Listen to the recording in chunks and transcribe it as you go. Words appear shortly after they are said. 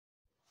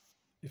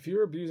If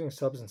you're abusing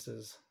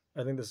substances,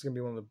 I think this is going to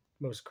be one of the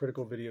most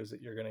critical videos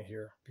that you're going to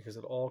hear because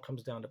it all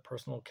comes down to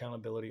personal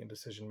accountability and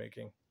decision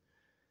making.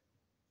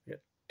 I got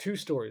two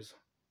stories.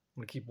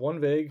 I'm going to keep one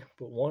vague,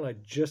 but one I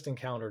just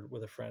encountered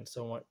with a friend.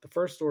 So the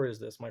first story is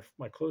this.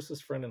 My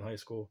closest friend in high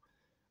school,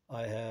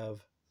 I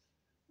have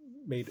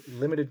made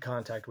limited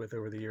contact with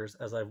over the years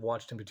as I've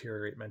watched him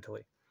deteriorate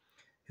mentally.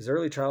 His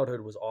early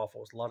childhood was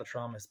awful. It was a lot of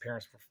trauma. His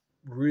parents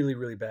were really,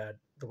 really bad.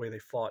 The way they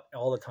fought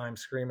all the time,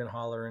 screaming,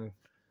 hollering,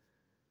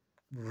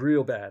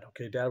 real bad.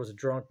 Okay, dad was a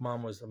drunk,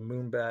 mom was a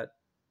moonbat,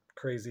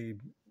 crazy.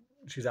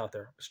 She's out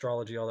there,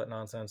 astrology, all that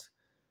nonsense,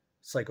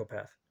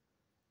 psychopath.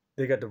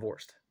 They got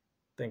divorced.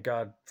 Thank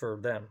God for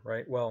them,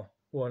 right? Well,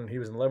 when he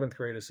was in 11th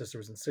grade, his sister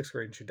was in 6th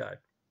grade and she died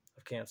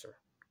of cancer.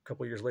 A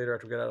couple of years later,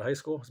 after we got out of high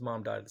school, his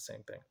mom died of the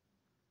same thing.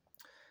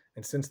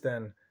 And since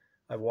then,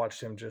 I've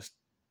watched him just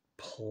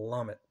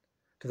plummet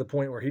to the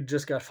point where he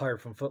just got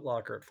fired from Foot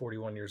Locker at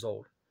 41 years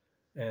old.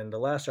 And the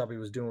last job he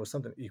was doing was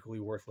something equally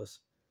worthless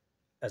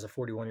as a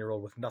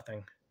 41-year-old with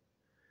nothing.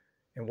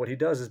 And what he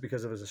does is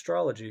because of his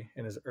astrology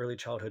and his early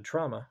childhood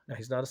trauma. Now,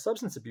 he's not a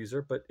substance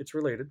abuser, but it's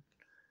related.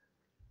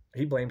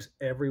 He blames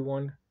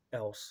everyone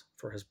else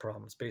for his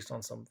problems based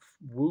on some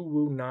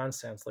woo-woo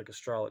nonsense like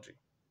astrology.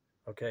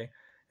 Okay?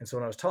 And so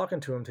when I was talking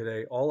to him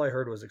today, all I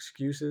heard was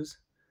excuses,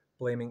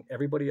 blaming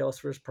everybody else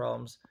for his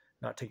problems,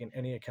 not taking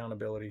any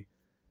accountability,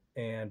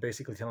 and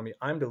basically telling me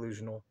I'm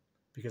delusional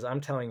because I'm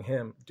telling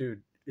him,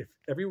 dude, if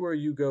everywhere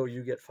you go,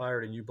 you get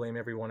fired and you blame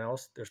everyone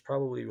else, there's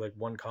probably like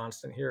one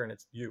constant here and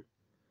it's you.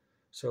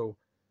 So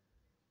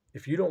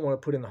if you don't want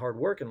to put in the hard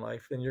work in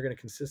life, then you're going to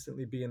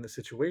consistently be in the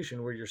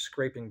situation where you're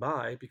scraping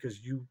by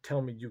because you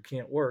tell me you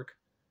can't work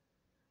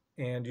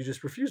and you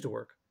just refuse to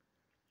work.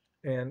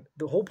 And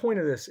the whole point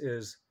of this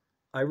is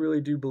I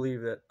really do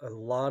believe that a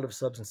lot of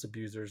substance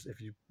abusers, if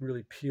you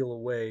really peel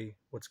away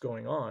what's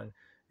going on,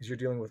 is you're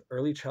dealing with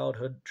early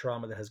childhood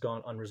trauma that has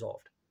gone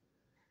unresolved.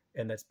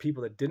 And that's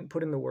people that didn't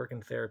put in the work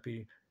in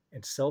therapy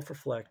and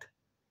self-reflect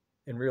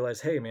and realize,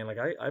 hey, man, like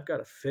I've got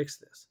to fix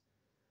this.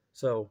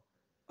 So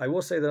I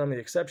will say that I'm the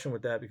exception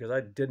with that because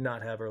I did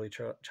not have early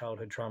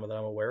childhood trauma that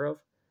I'm aware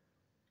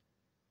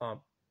of.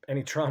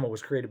 Any trauma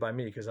was created by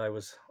me because I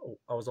was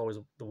always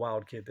the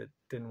wild kid that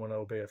didn't want to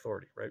obey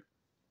authority, right?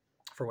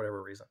 For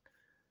whatever reason.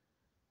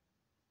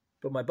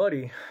 But my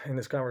buddy, in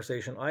this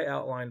conversation, I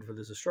outlined for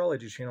this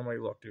astrology channel, I'm like,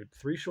 look, dude,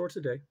 3 shorts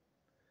a day,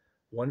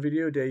 1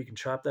 video a day. You can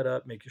chop that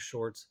up, make your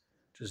shorts.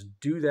 Just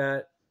do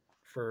that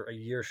for a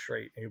year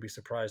straight, and you'll be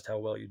surprised how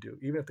well you do.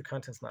 Even if the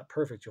content's not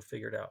perfect, you'll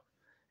figure it out.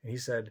 And he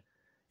said,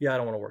 yeah, I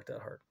don't want to work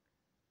that hard.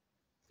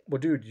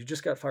 Well, dude, you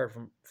just got fired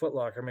from Foot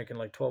Locker making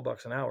like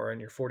 $12 an hour, and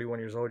you're 41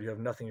 years old. You have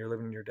nothing. You're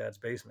living in your dad's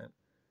basement.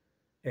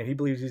 And he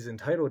believes he's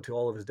entitled to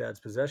all of his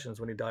dad's possessions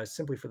when he dies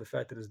simply for the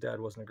fact that his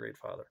dad wasn't a great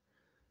father.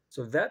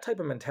 So that type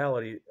of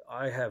mentality,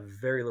 I have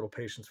very little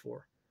patience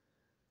for.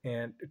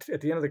 And at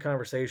the end of the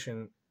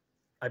conversation,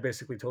 I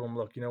basically told him,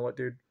 look, you know what,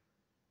 dude?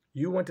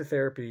 You went to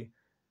therapy,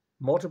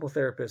 multiple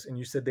therapists, and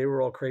you said they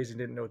were all crazy and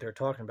didn't know what they were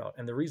talking about.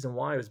 And the reason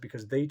why was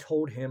because they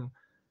told him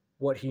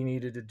what he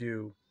needed to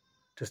do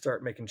to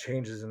start making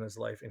changes in his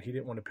life, and he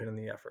didn't want to put in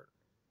the effort.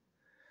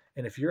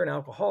 And if you're an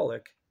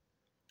alcoholic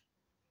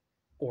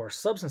or a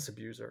substance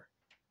abuser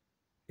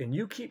and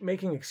you keep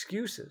making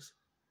excuses,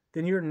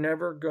 then you're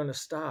never going to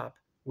stop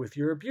with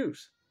your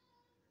abuse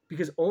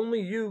because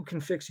only you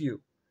can fix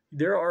you.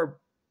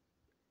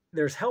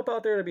 There's help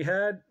out there to be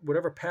had,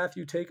 whatever path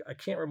you take. I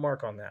can't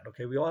remark on that.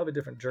 Okay. We all have a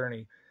different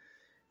journey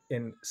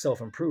in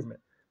self-improvement,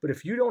 but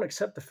if you don't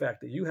accept the fact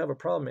that you have a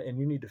problem and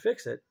you need to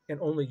fix it, and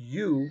only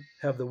you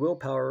have the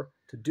willpower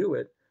to do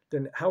it,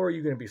 then how are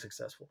you going to be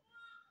successful?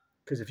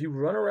 Because if you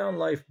run around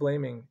life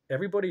blaming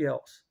everybody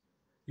else,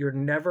 you're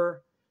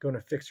never going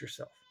to fix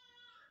yourself.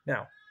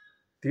 Now,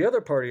 the other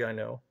party I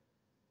know,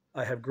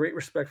 I have great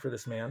respect for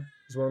this man.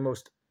 He's one of the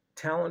most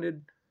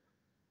talented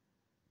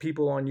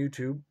people on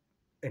YouTube,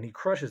 and he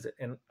crushes it.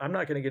 And I'm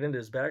not going to get into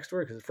his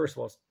backstory because, first of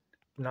all, it's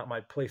not my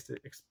place to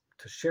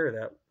share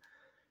that.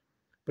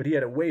 But he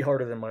had it way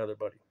harder than my other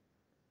buddy.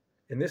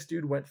 And this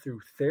dude went through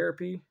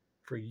therapy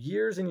for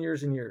years and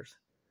years and years.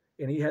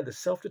 And he had the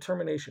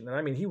self-determination. And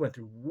I mean, he went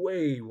through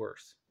way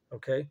worse,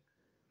 okay?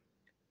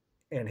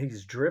 And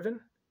he's driven,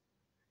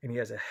 and he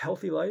has a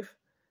healthy life.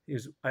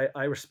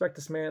 I respect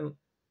this man.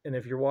 And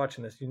if you're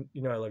watching this, you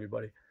know I love you,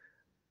 buddy.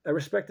 I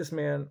respect this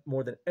man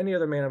more than any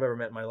other man I've ever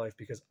met in my life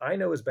because I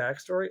know his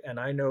backstory and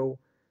I know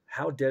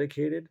how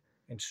dedicated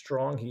and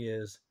strong he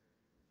is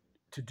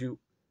to do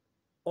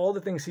all the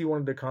things he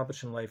wanted to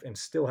accomplish in life and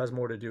still has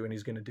more to do, and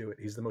he's going to do it.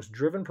 He's the most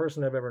driven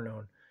person I've ever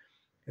known.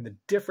 And the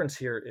difference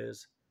here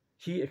is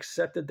he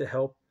accepted the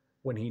help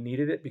when he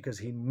needed it because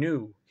he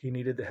knew he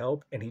needed the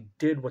help, and he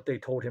did what they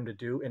told him to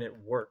do, and it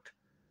worked.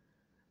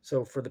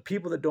 So for the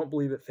people that don't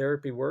believe that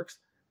therapy works,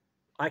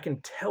 I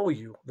can tell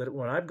you that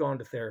when I've gone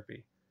to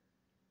therapy,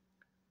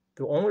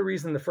 the only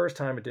reason the first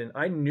time it didn't,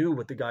 I knew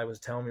what the guy was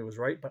telling me was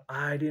right, but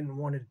I didn't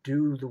want to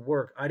do the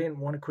work. I didn't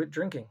want to quit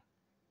drinking.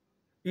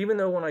 Even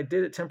though when I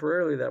did it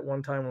temporarily that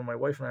one time when my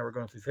wife and I were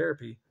going through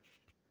therapy,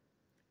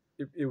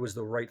 it was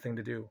the right thing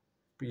to do.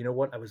 But you know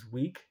what? I was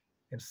weak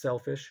and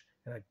selfish,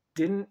 and I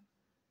didn't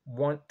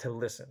want to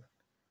listen.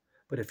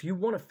 But if you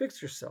want to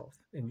fix yourself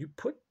and you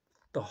put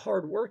the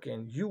hard work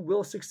in, you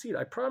will succeed.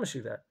 I promise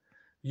you that.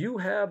 You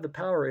have the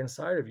power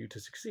inside of you to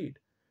succeed.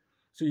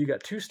 So you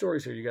got two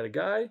stories here. You got a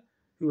guy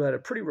who had a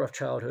pretty rough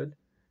childhood,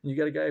 and you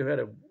got a guy who had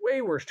a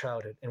way worse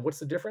childhood. And what's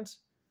the difference?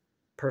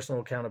 Personal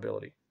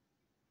accountability.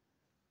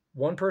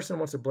 One person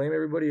wants to blame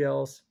everybody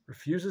else,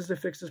 refuses to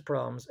fix his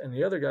problems, and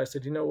the other guy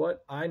said, you know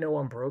what? I know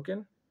I'm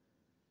broken,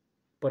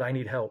 but I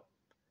need help,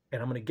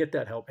 and I'm going to get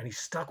that help. And he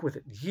stuck with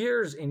it.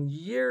 Years and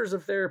years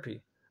of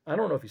therapy. I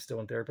don't know if he's still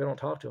in therapy. I don't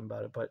talk to him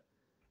about it,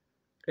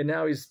 and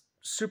now he's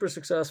super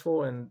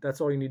successful, and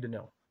that's all you need to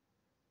know.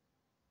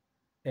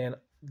 And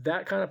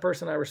that kind of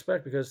person I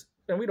respect because,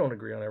 and we don't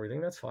agree on everything,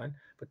 that's fine,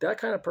 but that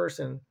kind of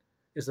person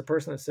is the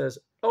person that says,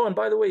 oh, and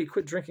by the way, he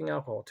quit drinking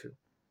alcohol too.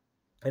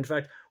 In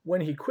fact,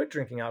 when he quit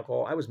drinking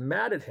alcohol, I was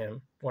mad at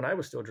him when I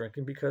was still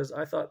drinking because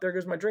I thought, there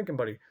goes my drinking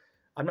buddy.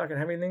 I'm not going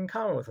to have anything in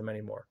common with him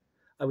anymore.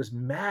 I was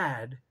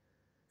mad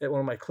at one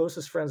of my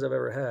closest friends I've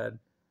ever had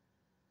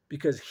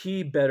because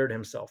he bettered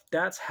himself.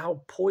 That's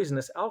how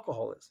poisonous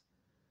alcohol is.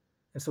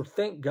 And so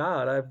thank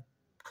God I've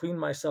cleaned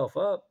myself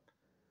up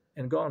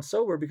and gone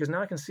sober because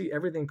now I can see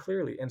everything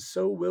clearly. And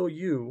so will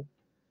you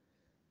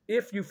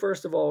if you,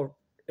 first of all,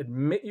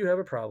 admit you have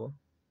a problem,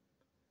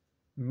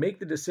 make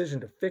the decision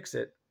to fix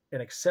it,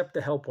 and accept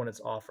the help when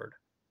it's offered.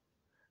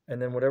 And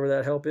then whatever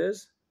that help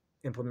is,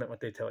 implement what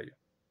they tell you.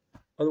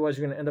 Otherwise,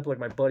 you're going to end up like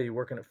my buddy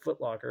working at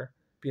Foot Locker,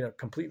 being a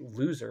complete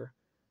loser.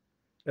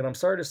 And I'm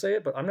sorry to say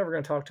it, but I'm never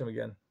going to talk to him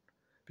again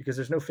because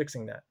there's no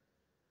fixing that.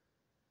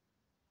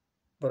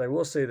 But I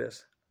will say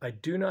this. I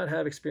do not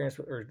have experience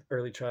with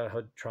early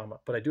childhood trauma,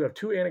 but I do have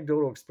two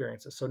anecdotal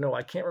experiences. So no,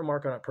 I can't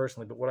remark on it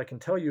personally, but what I can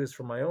tell you is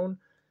from my own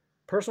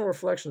personal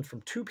reflections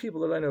from two people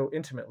that I know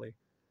intimately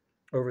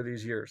over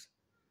these years.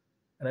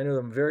 And I know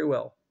them very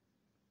well.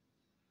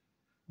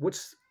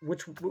 Which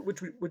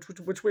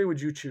way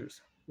would you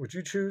choose? Would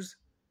you choose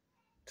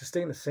to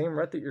stay in the same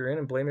rut that you're in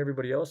and blame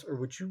everybody else, or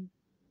would you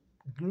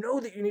know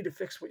that you need to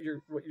fix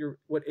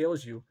what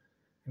ails you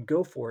and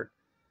go for it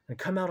and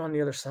come out on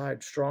the other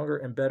side stronger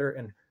and better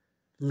and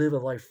live a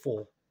life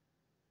full?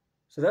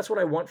 So that's what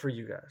I want for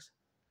you guys.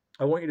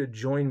 I want you to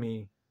join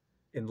me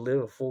and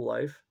live a full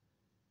life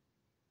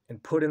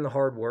and put in the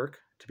hard work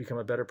to become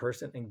a better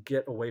person and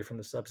get away from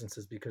the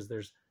substances because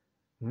there's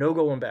no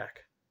going back.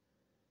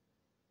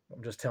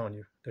 I'm just telling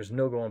you, there's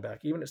no going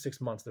back. Even at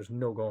 6 months, there's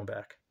no going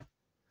back.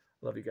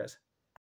 Love you guys.